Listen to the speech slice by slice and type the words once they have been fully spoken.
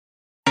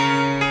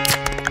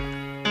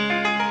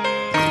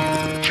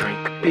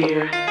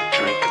beer,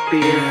 drink a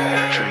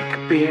beer, drink a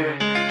beer,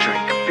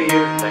 drink a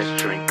beer,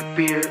 let's drink a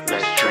beer,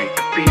 let's drink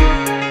a beer,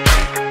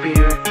 drink a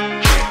beer,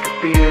 drink a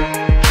beer,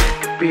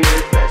 drink a beer,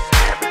 let's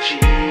have a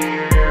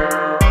cheer.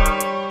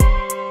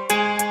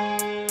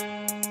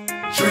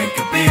 Drink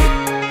a beer,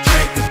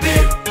 drink a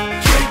beer,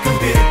 drink a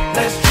beer,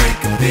 let's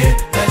drink a beer,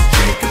 let's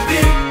drink a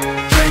beer,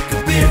 drink a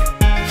beer,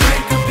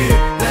 drink a beer,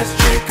 let's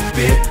drink a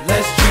beer,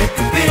 let's drink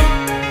a beer,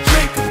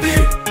 drink a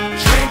beer,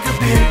 drink a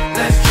beer,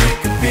 let's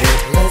drink a beer,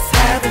 let's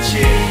have a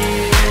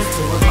cheers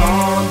to a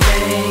long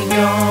day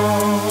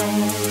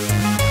gone.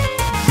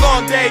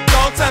 Long day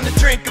gone, time to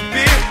drink a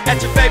beer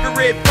at your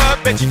favorite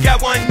pub, bet you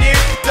got one near.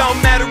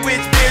 Don't matter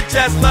which beer,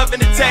 just loving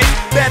the taste.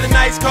 Bet a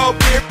nice cold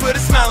beer, put a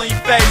smile on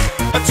your face.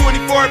 A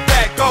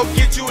 24-pack, go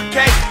get you a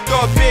cake.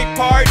 Throw a big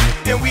party,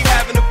 then we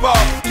having a ball.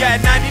 Got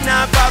 99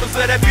 bottles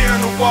of that beer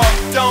on the wall.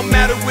 Don't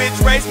matter which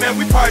race, man,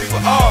 we party for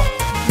all.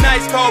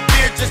 Nice cold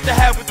beer just to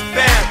have with the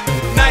fam.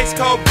 Nice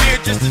cold beer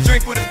just to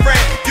drink with a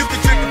friend. You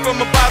can drink it from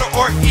a bottle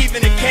or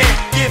even a can.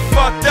 Get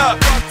fucked up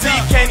till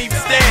you can't even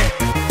stand.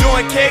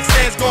 Doing keg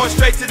stands, going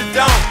straight to the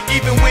dome.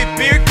 Even with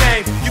beer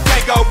games, you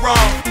can't go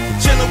wrong.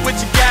 Chilling with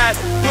your guys,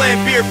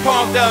 playing beer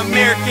pong, the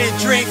American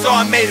dream, so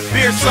I made a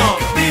beer song.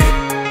 Drink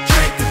a beer,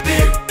 drink a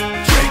beer,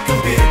 drink a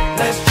beer,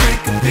 let's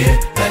drink a beer,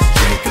 let's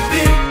drink a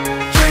beer,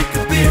 drink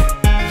a beer,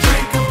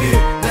 drink a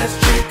beer, let's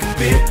drink a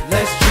beer,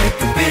 let's drink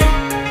a beer,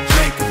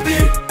 drink a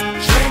beer,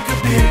 drink a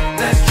beer,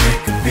 let's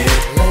drink a beer,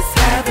 let's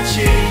have a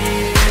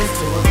cheers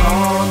to a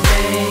long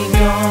day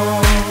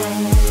gone.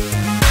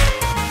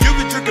 You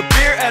can drink a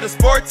beer at a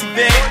sports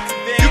event.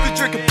 You can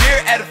drink a beer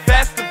at a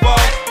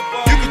festival.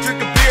 You can drink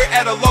a beer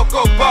at a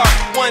local bar.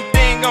 One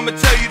thing I'ma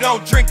tell you,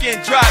 don't drink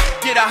and drive.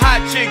 Get a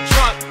hot chick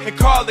drunk and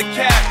call a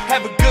cab.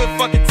 Have a good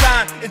fucking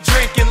time and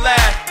drink and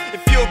laugh.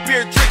 If you a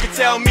beer drinker,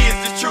 tell me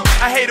it's the truth.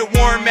 I hate a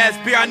warm ass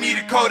beer, I need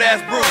a cold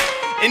ass brew.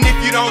 And if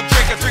you don't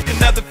drink, I'll drink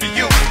another for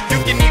you. You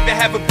can even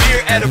have a beer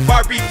at a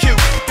barbecue.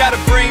 Gotta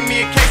bring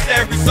me a case